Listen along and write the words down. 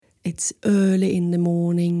It's early in the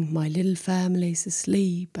morning, my little family is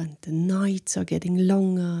asleep, and the nights are getting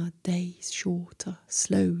longer, days shorter,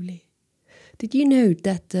 slowly. Did you know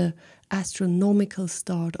that the astronomical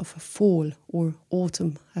start of a fall, or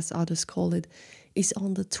autumn as others call it, is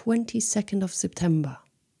on the 22nd of September?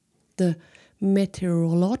 The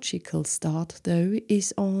meteorological start, though,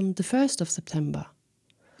 is on the 1st of September.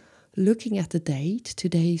 Looking at the date,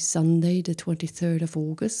 today is Sunday the 23rd of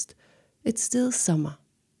August, it's still summer.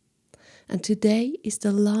 And today is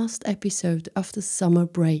the last episode of the summer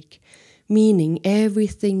break, meaning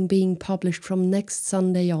everything being published from next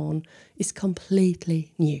Sunday on is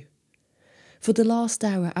completely new. For the last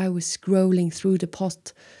hour I was scrolling through the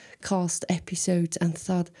podcast episodes and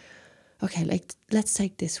thought, okay, let's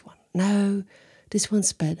take this one. No, this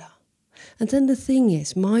one's better. And then the thing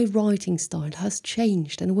is, my writing style has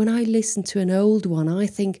changed, and when I listen to an old one, I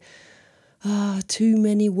think, too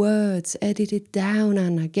many words, edit it down,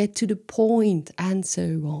 Anna, get to the point, and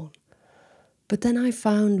so on. But then I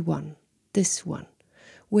found this one,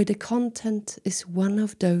 where the content is one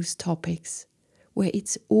of those topics where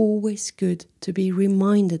it's always good to be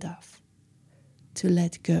reminded of, to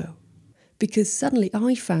let go. Because suddenly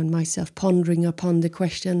I found myself pondering upon the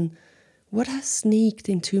question, what has sneaked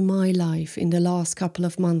into my life in the last couple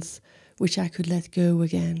of months which I could let go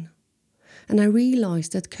again? And I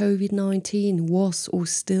realized that COVID-19 was or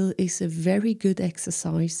still is a very good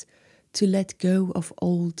exercise to let go of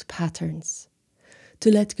old patterns,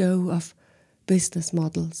 to let go of business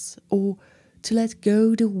models, or to let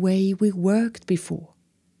go the way we worked before.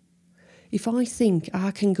 If I think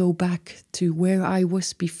I can go back to where I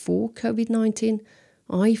was before COVID-19,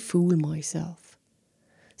 I fool myself.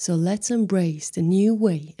 So let's embrace the new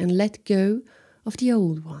way and let go of the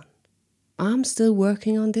old one. I'm still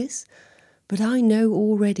working on this, but I know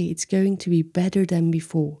already it's going to be better than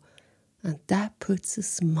before, and that puts a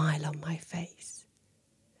smile on my face.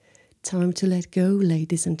 Time to let go,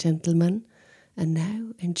 ladies and gentlemen, and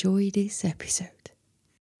now enjoy this episode.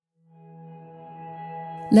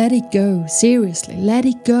 Let it go, seriously, let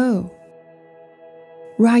it go.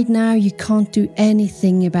 Right now you can't do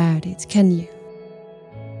anything about it, can you?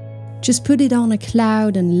 Just put it on a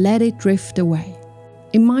cloud and let it drift away.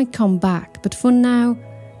 It might come back, but for now,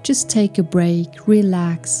 just take a break,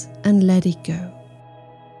 relax, and let it go.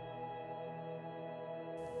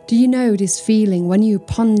 Do you know this feeling when you're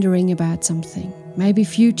pondering about something? Maybe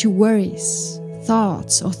future worries,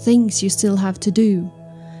 thoughts, or things you still have to do.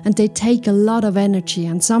 And they take a lot of energy,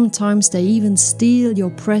 and sometimes they even steal your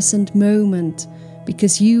present moment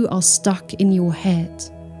because you are stuck in your head.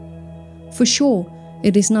 For sure,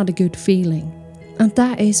 it is not a good feeling. And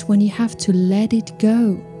that is when you have to let it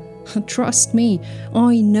go. Trust me,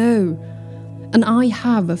 I know. And I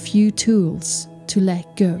have a few tools to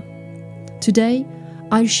let go. Today,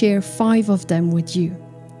 I'll share 5 of them with you.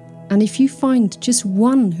 And if you find just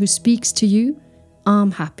one who speaks to you,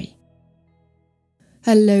 I'm happy.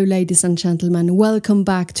 Hello, ladies and gentlemen. Welcome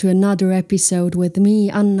back to another episode with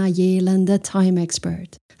me, Anna Jelen, the time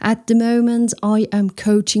expert. At the moment, I am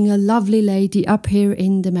coaching a lovely lady up here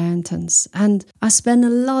in the mountains, and I spend a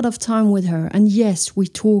lot of time with her, and yes, we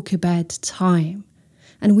talk about time.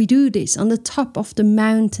 And we do this on the top of the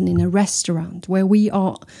mountain in a restaurant where we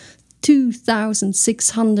are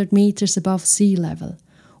 2,600 meters above sea level.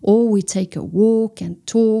 Or we take a walk and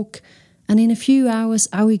talk, and in a few hours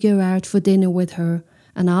I will go out for dinner with her,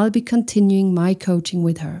 and I'll be continuing my coaching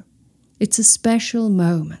with her. It's a special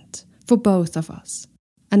moment for both of us.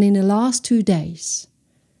 And in the last 2 days,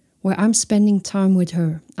 where I'm spending time with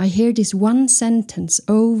her, I hear this one sentence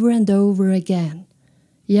over and over again.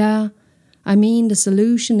 Yeah, I mean, the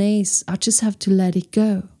solution is I just have to let it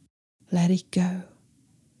go. Let it go.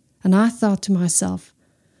 And I thought to myself,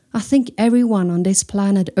 I think everyone on this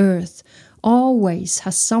planet Earth always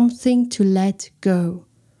has something to let go.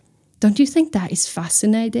 Don't you think that is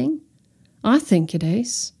fascinating? I think it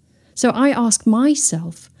is. So I ask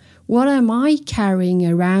myself, what am I carrying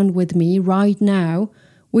around with me right now,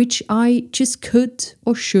 which I just could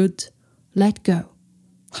or should let go?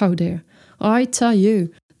 Oh dear, I tell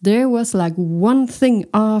you, there was like one thing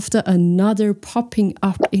after another popping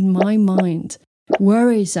up in my mind.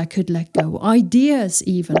 Worries I could let go, ideas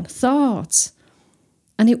even, thoughts.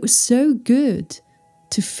 And it was so good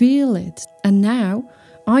to feel it. And now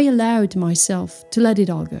I allowed myself to let it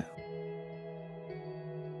all go.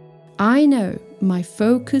 I know my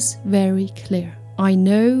focus very clear. I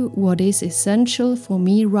know what is essential for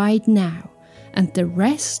me right now, and the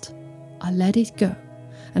rest, I let it go.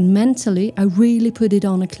 And mentally, I really put it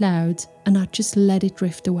on a cloud and I just let it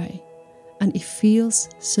drift away. And it feels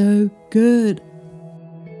so good.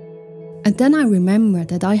 And then I remember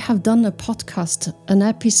that I have done an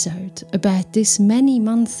episode about this many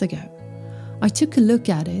months ago. I took a look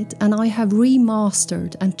at it and I have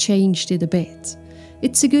remastered and changed it a bit.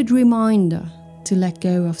 It's a good reminder to let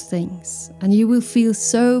go of things, and you will feel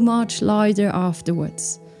so much lighter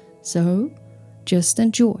afterwards. So, just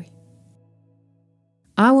enjoy.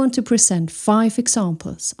 I want to present 5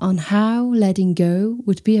 examples on how letting go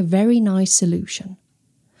would be a very nice solution.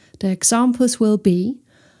 The examples will be: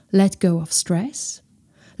 let go of stress,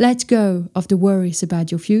 let go of the worries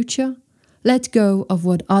about your future, let go of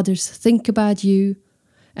what others think about you,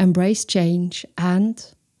 embrace change, and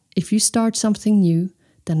if you start something new,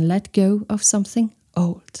 then let go of something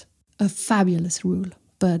old. A fabulous rule,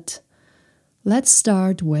 but let's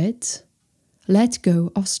start with let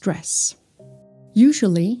go of stress.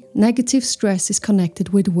 Usually, negative stress is connected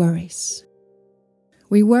with worries.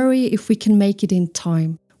 We worry if we can make it in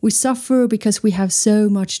time. We suffer because we have so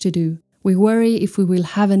much to do. We worry if we will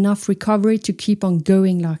have enough recovery to keep on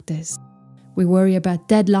going like this. We worry about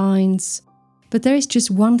deadlines. But there is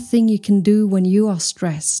just one thing you can do when you are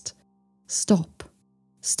stressed. Stop.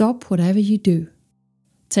 Stop whatever you do.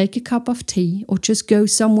 Take a cup of tea or just go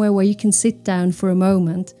somewhere where you can sit down for a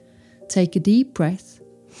moment. Take a deep breath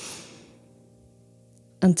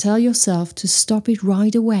and tell yourself to stop it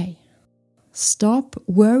right away. Stop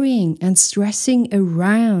worrying and stressing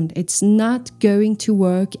around. It's not going to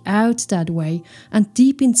work out that way. And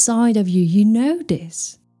deep inside of you, you know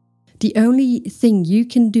this. The only thing you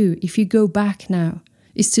can do if you go back now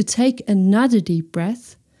is to take another deep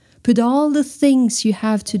breath, put all the things you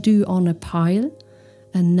have to do on a pile,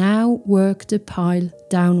 and now work the pile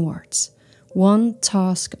downwards. One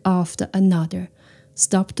task after another.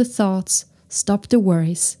 Stop the thoughts, stop the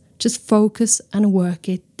worries, just focus and work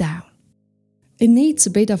it down. It needs a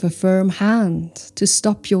bit of a firm hand to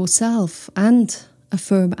stop yourself and a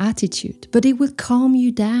firm attitude, but it will calm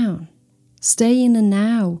you down. Stay in the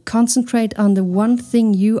now, concentrate on the one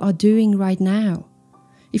thing you are doing right now.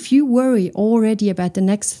 If you worry already about the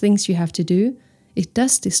next things you have to do, it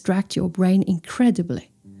does distract your brain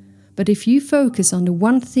incredibly. But if you focus on the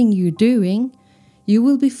one thing you're doing, you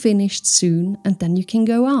will be finished soon and then you can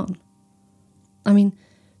go on. I mean,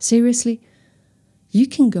 seriously, you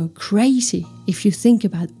can go crazy if you think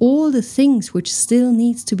about all the things which still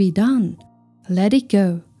needs to be done. Let it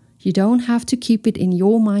go. You don't have to keep it in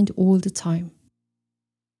your mind all the time.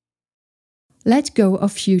 Let go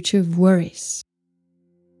of future worries.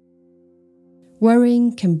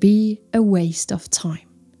 Worrying can be a waste of time,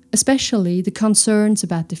 especially the concerns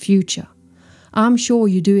about the future. I'm sure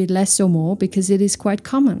you do it less or more because it is quite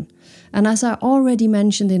common. And as I already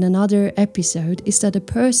mentioned in another episode, is that a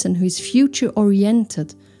person who is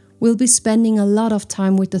future-oriented will be spending a lot of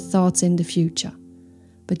time with the thoughts in the future.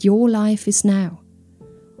 But your life is now.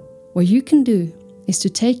 What you can do is to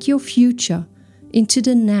take your future into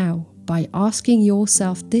the now by asking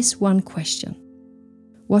yourself this one question.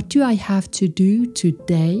 What do I have to do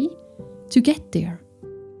today to get there?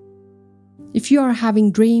 If you are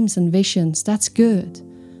having dreams and visions, that's good.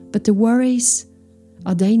 But the worries,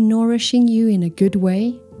 are they nourishing you in a good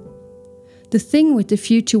way? The thing with the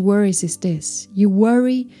future worries is this. You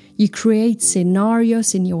worry, you create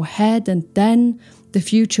scenarios in your head, and then the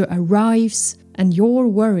future arrives and your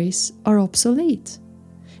worries are obsolete.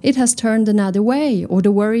 It has turned another way, or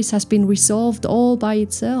the worries has been resolved all by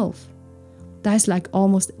itself. That's like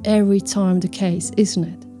almost every time the case, isn't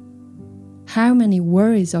it? How many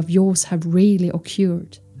worries of yours have really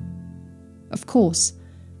occurred? Of course,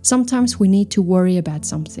 sometimes we need to worry about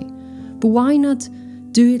something. But why not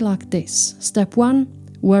do it like this? Step 1,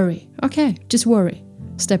 worry. Okay, just worry.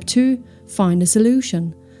 Step 2, find a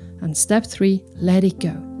solution. And step 3, let it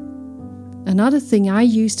go. Another thing I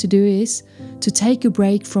used to do is to take a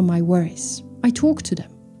break from my worries. I talk to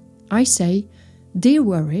them. I say, dear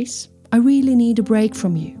worries, I really need a break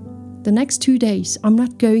from you. The next 2 days, I'm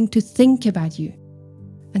not going to think about you.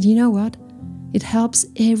 And you know what? It helps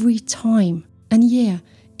every time. And yeah,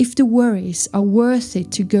 if the worries are worth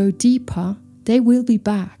it to go deeper, they will be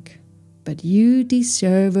back. But you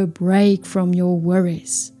deserve a break from your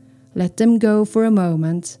worries. Let them go for a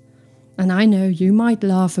moment. And I know you might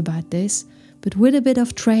laugh about this, but with a bit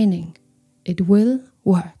of training, it will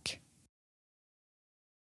work.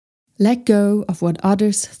 Let go of what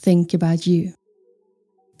others think about you.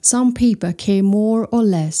 Some people care more or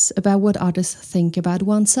less about what others think about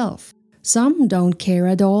oneself. Some don't care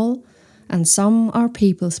at all, and some are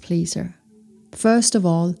people's pleaser. First of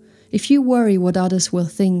all, if you worry what others will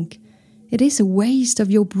think, it is a waste of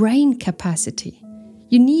your brain capacity.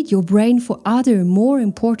 You need your brain for other, more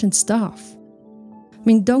important stuff. I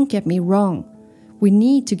mean, don't get me wrong. We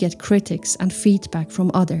need to get critics and feedback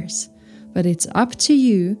from others, but it's up to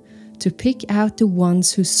you to pick out the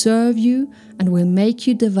ones who serve you and will make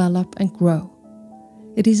you develop and grow.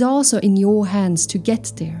 It is also in your hands to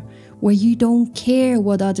get there, where you don't care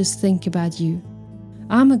what others think about you.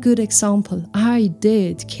 I'm a good example. I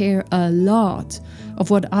did care a lot of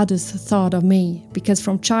what others thought of me, because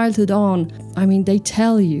from childhood on, they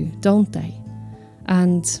tell you, don't they?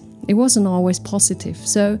 And it wasn't always positive,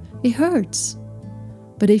 so it hurts.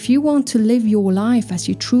 But if you want to live your life as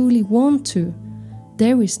you truly want to,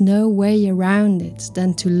 there is no way around it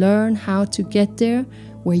than to learn how to get there,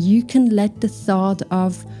 where you can let the thought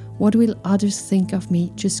of what will others think of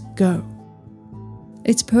me just go.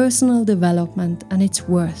 It's personal development and it's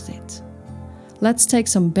worth it. Let's take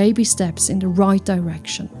some baby steps in the right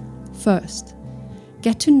direction. First,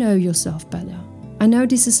 get to know yourself better. I know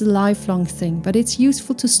this is a lifelong thing, but it's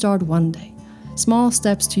useful to start one day. Small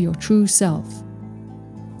steps to your true self.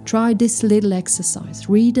 Try this little exercise.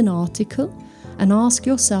 Read an article and ask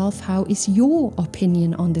yourself, how is your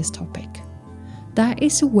opinion on this topic? That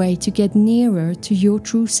is a way to get nearer to your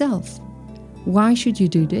true self. Why should you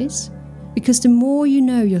do this? Because the more you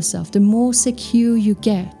know yourself, the more secure you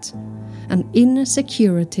get. And inner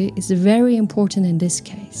security is very important in this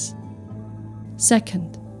case.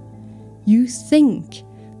 Second, you think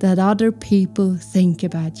that other people think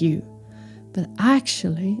about you. But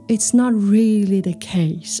actually, it's not really the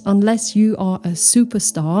case, unless you are a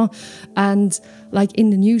superstar and like in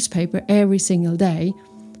the newspaper every single day.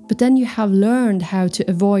 But then you have learned how to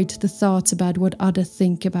avoid the thoughts about what others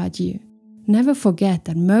think about you. Never forget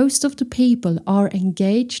that most of the people are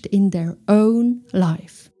engaged in their own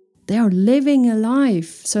life. They are living a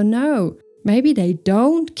life, so no, maybe they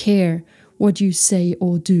don't care what you say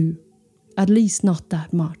or do, at least not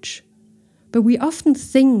that much. But we often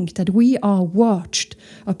think that we are watched,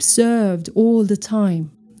 observed all the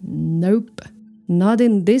time. Nope, not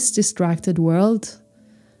in this distracted world.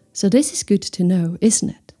 So this is good to know, isn't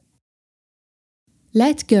it?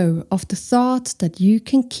 Let go of the thought that you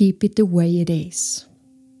can keep it the way it is.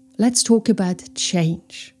 Let's talk about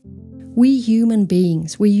change. We human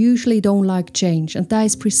beings, we usually don't like change, and that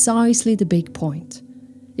is precisely the big point.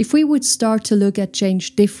 If we would start to look at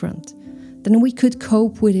change different, then we could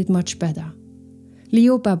cope with it much better.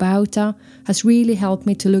 Leo Babauta has really helped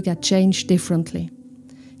me to look at change differently.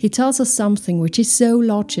 He tells us something which is so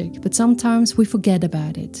logic, but sometimes we forget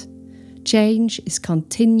about it. Change is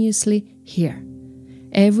continuously here.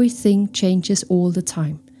 Everything changes all the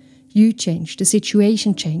time. You change, the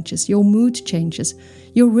situation changes, your mood changes,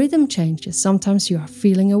 your rhythm changes. Sometimes you are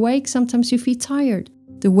feeling awake, sometimes you feel tired.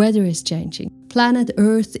 The weather is changing. Planet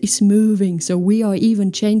Earth is moving, so we are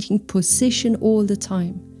even changing position all the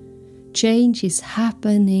time. Change is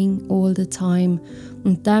happening all the time,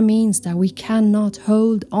 and that means that we cannot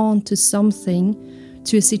hold on to something,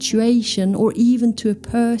 to a situation, or even to a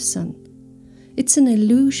person. It's an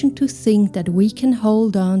illusion to think that we can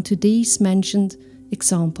hold on to these mentioned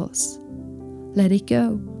examples. Let it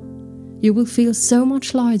go. You will feel so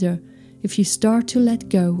much lighter if you start to let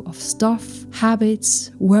go of stuff,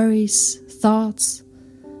 habits, worries, thoughts,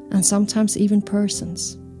 and sometimes even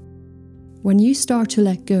persons. When you start to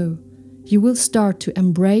let go, you will start to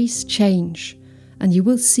embrace change, and you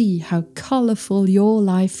will see how colorful your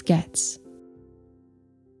life gets.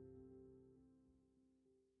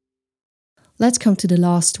 Let's come to the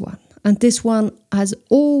last one, and this one has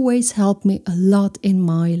always helped me a lot in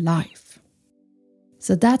my life.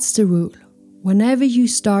 So that's the rule. Whenever you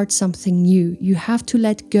start something new, you have to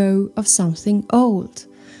let go of something old.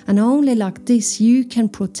 And only like this you can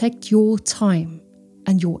protect your time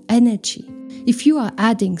and your energy. If you are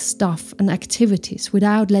adding stuff and activities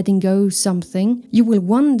without letting go of something, you will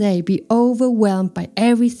one day be overwhelmed by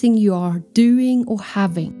everything you are doing or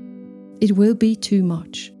having. It will be too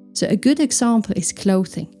much. So a good example is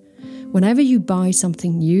clothing. Whenever you buy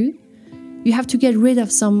something new, you have to get rid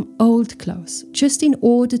of some old clothes, just in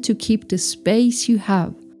order to keep the space you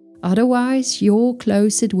have. Otherwise, your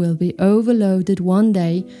closet will be overloaded one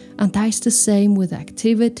day, and that's the same with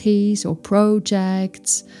activities or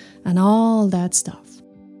projects and all that stuff.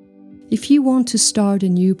 If you want to start a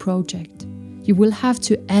new project, you will have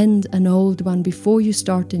to end an old one before you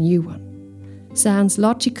start a new one. Sounds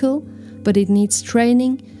logical, but it needs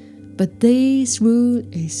training, but this rule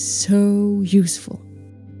is so useful.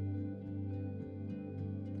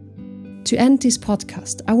 To end this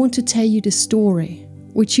podcast, I want to tell you the story,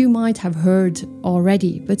 which you might have heard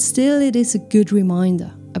already, but still it is a good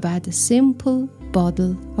reminder about a simple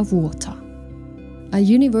bottle of water. A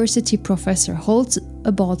university professor holds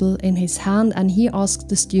a bottle in his hand and he asks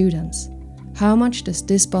the students, "How much does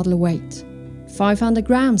this bottle weigh?" 500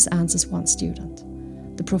 grams, answers one student.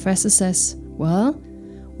 The professor says, well,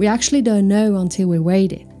 we actually don't know until we weigh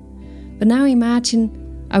it. But now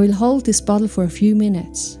imagine I will hold this bottle for a few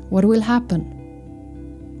minutes. What will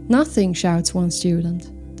happen? Nothing, shouts one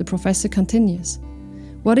student. The professor continues.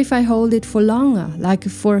 What if I hold it for longer, like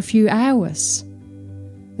for a few hours?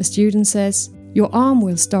 The student says, your arm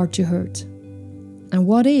will start to hurt. And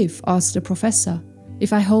what if, asks the professor,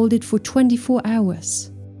 if I hold it for 24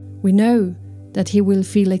 hours? We know that he will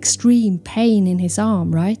feel extreme pain in his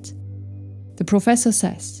arm, right? The professor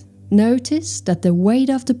says, notice that the weight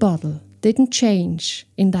of the bottle didn't change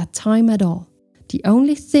in that time at all. The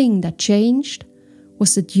only thing that changed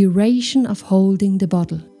was the duration of holding the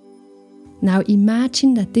bottle. Now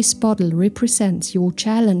imagine that this bottle represents your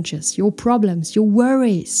challenges, your problems, your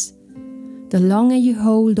worries. The longer you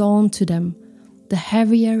hold on to them, the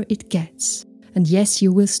heavier it gets. And yes,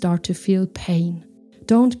 you will start to feel pain.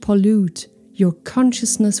 Don't pollute your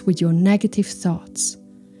consciousness with your negative thoughts.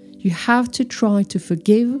 You have to try to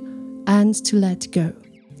forgive and to let go.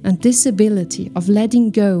 And this ability of letting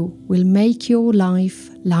go will make your life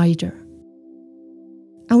lighter.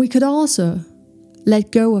 And we could also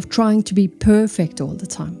let go of trying to be perfect all the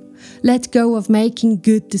time. Let go of making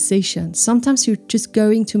good decisions. Sometimes you're just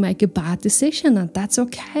going to make a bad decision, and that's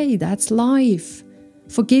okay, that's life.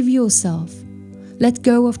 Forgive yourself. Let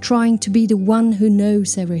go of trying to be the one who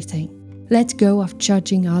knows everything. Let go of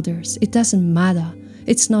judging others. It doesn't matter.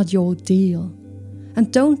 It's not your deal.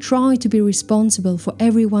 And don't try to be responsible for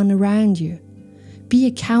everyone around you. Be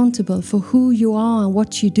accountable for who you are and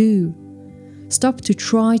what you do. Stop to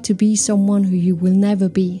try to be someone who you will never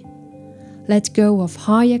be. Let go of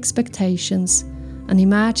high expectations and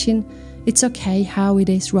imagine it's okay how it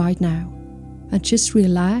is right now. And just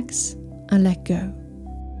relax and let go.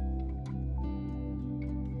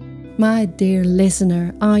 My dear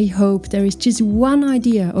listener, I hope there is just one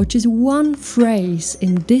idea or just one phrase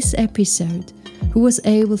in this episode who was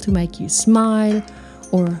able to make you smile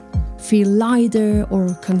or feel lighter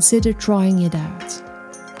or consider trying it out.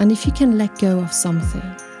 And if you can let go of something,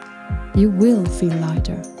 you will feel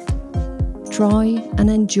lighter. Try and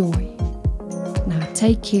enjoy. Now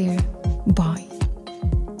take care. Bye.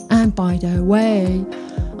 And by the way,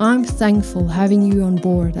 I'm thankful having you on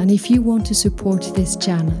board, and if you want to support this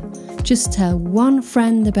channel, just tell one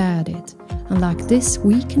friend about it, and like this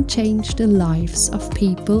we can change the lives of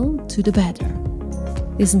people to the better.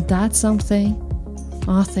 Isn't that something?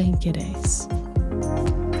 I think it is.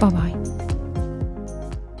 Bye-bye.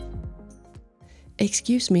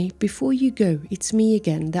 Excuse me, before you go, it's me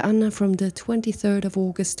again, the Anna from the 23rd of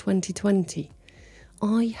August 2020.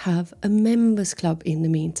 I have a members club in the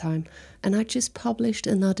meantime, and I just published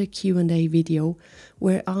another Q&A video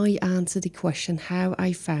where I answer the question how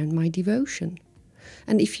I found my devotion.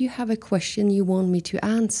 And if you have a question you want me to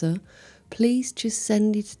answer, please just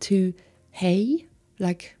send it to hey,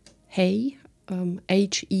 like hey,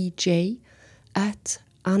 H-E-J, at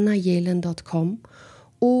annajelen.com,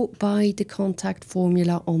 or by the contact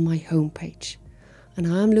formula on my homepage. And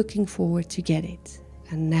I'm looking forward to get it.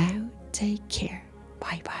 And now, take care.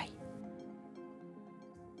 Bye-bye.